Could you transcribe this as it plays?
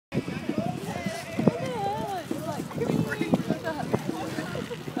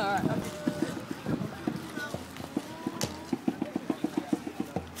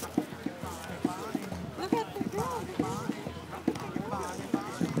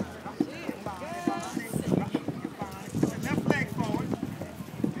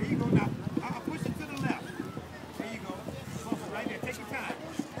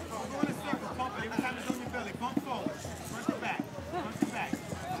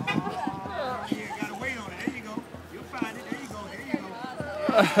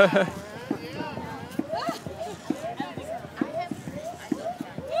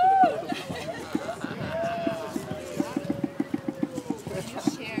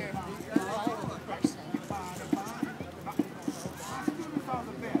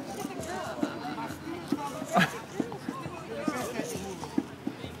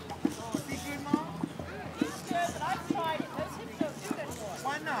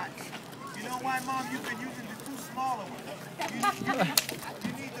Why not? You know why, Mom? You've been using the two smaller ones.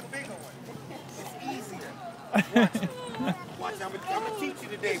 You need the bigger one. It's easier. Watch. I'm going to teach you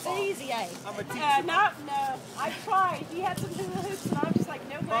today, Mom. It's easy, eh? I'm going to teach you. No. I tried. He had some hula hoops, and I was just like,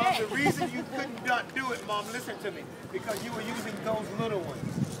 no Mom, way. the reason you couldn't do it, Mom, listen to me, because you were using those little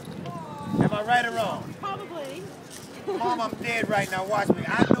ones. Am I right or wrong? Probably. Mom, I'm dead right now. Watch me.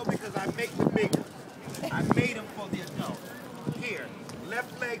 I know because I make the bigger. I made them for the adult. Here,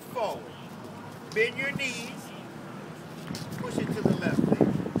 left leg forward. Bend your knees. Push it to the left leg.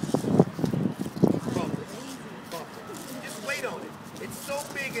 Bump it. Bump it. Just wait on it. It's so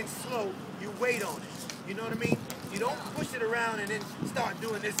big and slow, you wait on it. You know what I mean? You don't push it around and then start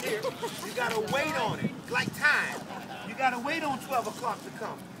doing this here. You gotta wait on it. Like time. You gotta wait on 12 o'clock to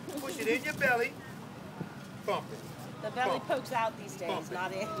come. Push it in your belly. Bump it. The belly pokes out these days,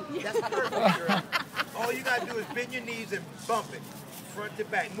 not in. That's perfect, girl. All you gotta do is bend your knees and bump it. Front to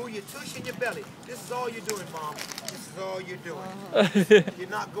back. Move your tush in your belly. This is all you're doing, Mom. This is all you're doing. You're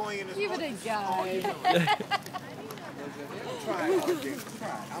not going in this. Give it a go. All you're doing. Try it, RJ. Try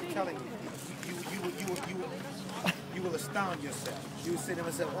it. I'm telling you. You will astound yourself. You will say to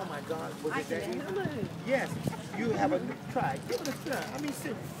yourself, oh my God, was it that easy? Yes. You have a try. Give it a try. I mean,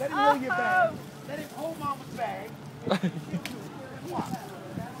 sit. Let him hold your bag. Let him hold Mama's bag. Watch.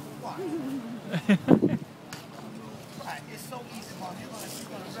 Alright, it's so easy, Mom. You're gonna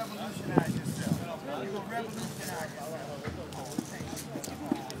revolutionize yourself. You're gonna revolutionize yourself.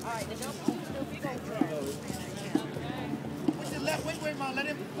 Alright, then don't put no big old drag. Put your left, wait, Mom. Let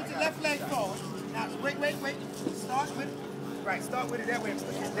him put your left leg forward. Now, wait. Start with it. Right, start with it that way and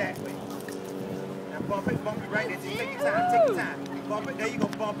push it that way. Now bump it right there. Just take your time. Bump it. There you go,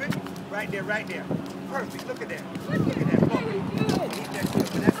 bump it. Right there. Perfect. Look at that. Bump it. Keep that good.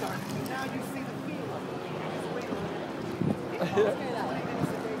 But that's all right. Now you see the feel of it.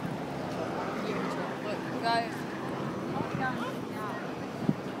 Look, guys.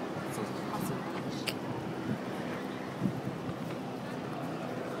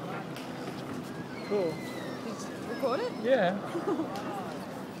 Cool. Record it? Yeah.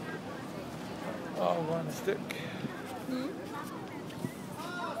 Oh, one stick.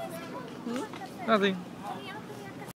 Nothing.